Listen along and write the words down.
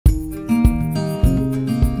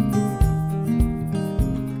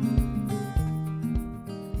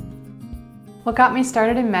What got me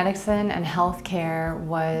started in medicine and healthcare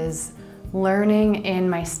was learning in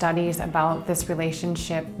my studies about this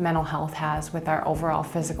relationship mental health has with our overall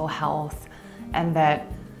physical health, and that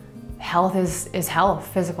health is health,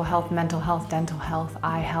 physical health, mental health, dental health,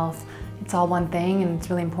 eye health. It's all one thing, and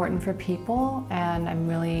it's really important for people, and I'm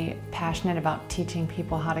really passionate about teaching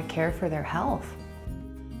people how to care for their health.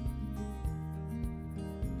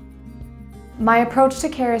 My approach to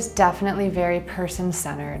care is definitely very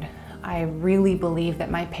person-centered. I really believe that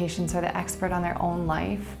my patients are the expert on their own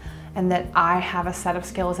life, and that I have a set of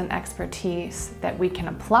skills and expertise that we can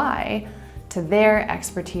apply to their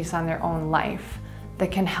expertise on their own life that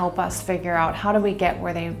can help us figure out how do we get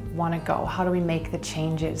where they want to go, how do we make the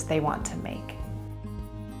changes they want to make.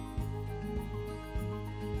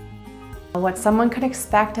 What someone could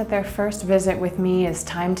expect at their first visit with me is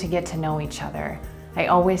time to get to know each other. I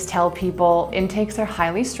always tell people intakes are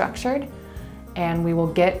highly structured, and we will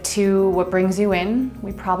get to what brings you in.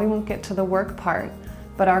 We probably won't get to the work part,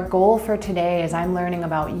 but our goal for today is I'm learning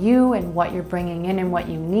about you and what you're bringing in and what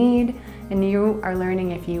you need, and you are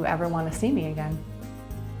learning if you ever want to see me again.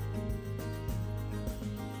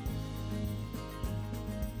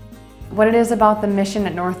 What it is about the mission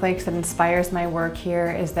at North Lakes that inspires my work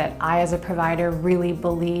here is that I, as a provider, really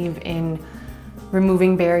believe in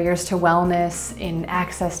removing barriers to wellness, in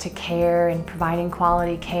access to care, in providing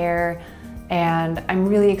quality care. And I'm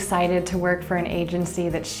really excited to work for an agency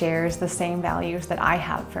that shares the same values that I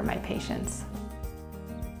have for my patients.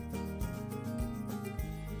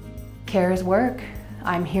 Care is work.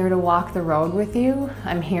 I'm here to walk the road with you.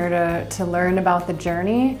 I'm here to learn about the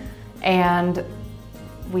journey, and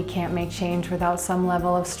we can't make change without some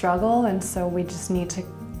level of struggle, and so we just need to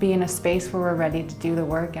be in a space where we're ready to do the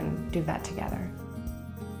work and do that together.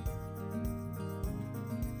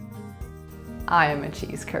 I am a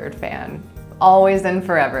cheese curd fan. Always and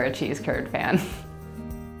forever a cheese curd fan.